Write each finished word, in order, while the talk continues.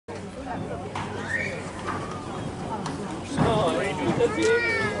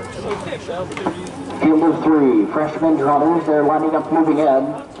Field of three, freshman runners, they're lining up moving in.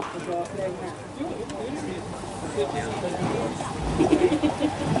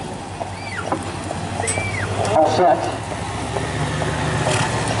 All set.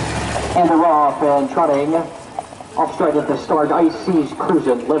 And they're off and trotting. Off stride at the start, IC's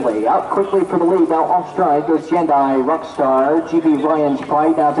Cruisin' Lily. Out quickly for the lead. Now off stride goes Jedi Rockstar. GB Ryan's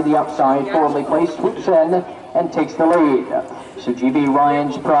Pride now to the outside. Forwardly placed, swoops in and takes the lead. So GB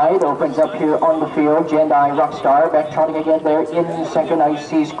Ryan's Pride opens up here on the field. Jedi Rockstar back trotting again there in second.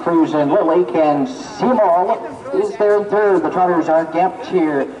 IC's Cruisin' Lily can see them all. Is there in third. The trotters are gapped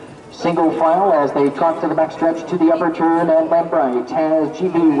here. Single file as they trot to the backstretch to the upper turn, and Lambright has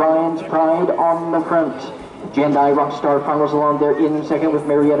GB Ryan's Pride on the front. Jedi Rockstar follows along there in second with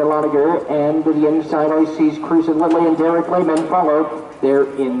Marietta Loniger, and to the inside IC's Cruisin' Lily and Derek Lehman follow there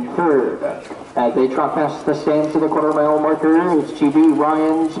in third. As they trot past the stands to the quarter-mile marker, it's GB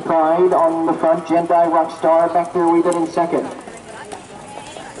Ryan's Pride on the front, Jedi Rockstar back there with it in second.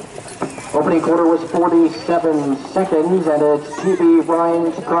 Opening quarter was 47 seconds, and it's GB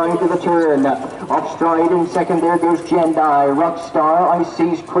Ryan's Pride to the turn. Off stride in second, there goes Jedi Rockstar.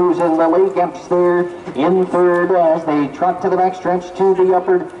 IC's Cruisin' Lily, gaps there in third as they trot to the backstretch to the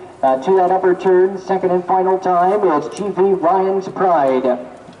upper, to that upper turn. Second and final time, it's GB Ryan's Pride.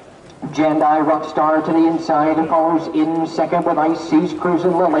 Jedi Rockstar to the inside and follows in second with IC's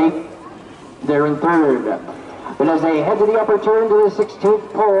Cruisin' Lily. They're in third. But as they head to the upper turn to the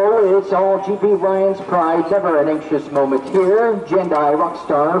 16th pole, it's all GB Ryan's Pride. Never an anxious moment here. Jedi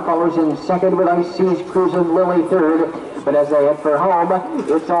Rockstar follows in second with IC's Cruisin' Lily third. But as they head for home,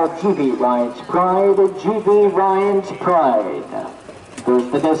 it's all GB Ryan's Pride. GB Ryan's Pride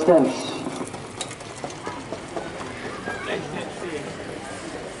goes the distance.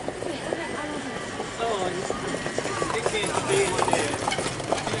 Oh,